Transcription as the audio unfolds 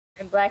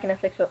I'm black and I'm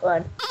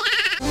 6'1".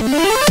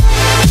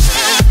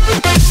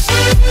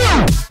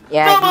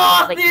 Yeah.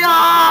 Like,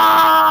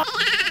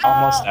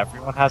 Almost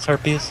everyone has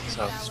herpes,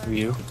 so screw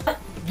you.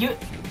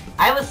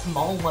 I have a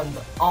small one.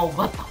 Oh,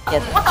 what?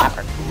 yes,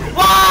 What?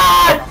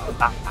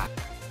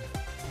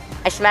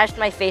 I smashed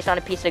my face on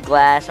a piece of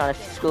glass on a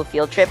school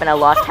field trip and I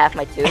lost half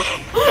my tooth.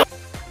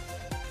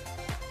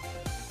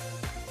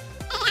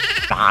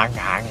 No, Stop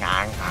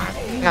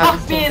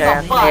being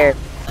a fuck.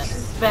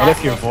 What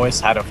if your voice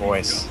had a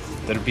voice?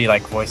 That'd be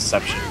like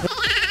voiceception.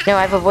 No,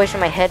 I have a voice in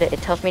my head.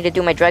 It tells me to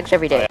do my drugs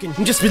every day.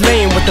 I'm just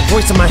relaying what the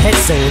voice in my head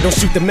saying. Don't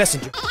shoot the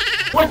messenger.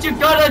 What you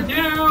gonna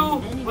do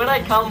when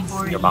I come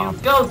for you?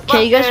 Go.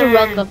 Okay, you guys are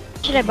welcome.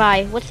 What should I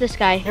buy? What's this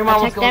guy? Your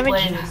mama's Attack go damage?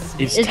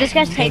 play. Is this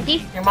guy's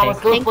tanky? Your mama's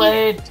go Tanky?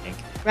 play.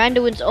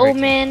 Randuin's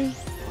Omen.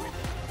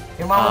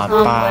 Your mama's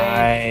go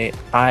play.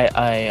 I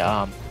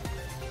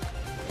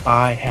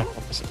have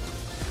what was it?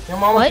 Your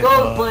mama's What?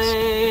 go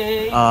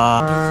play.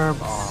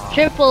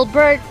 Triple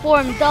bird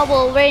form,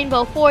 double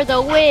rainbow for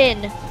the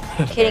win.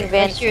 Kidding,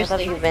 Vince. I Seriously.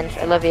 love you, Vince.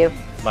 I love you.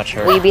 Much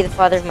Will you hurt. be the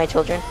father of my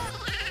children?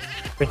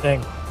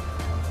 Everything.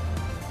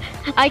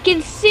 I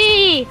can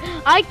see!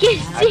 I can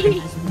see!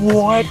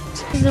 What?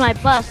 This is my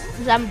bust.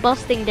 I'm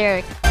busting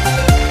Derek.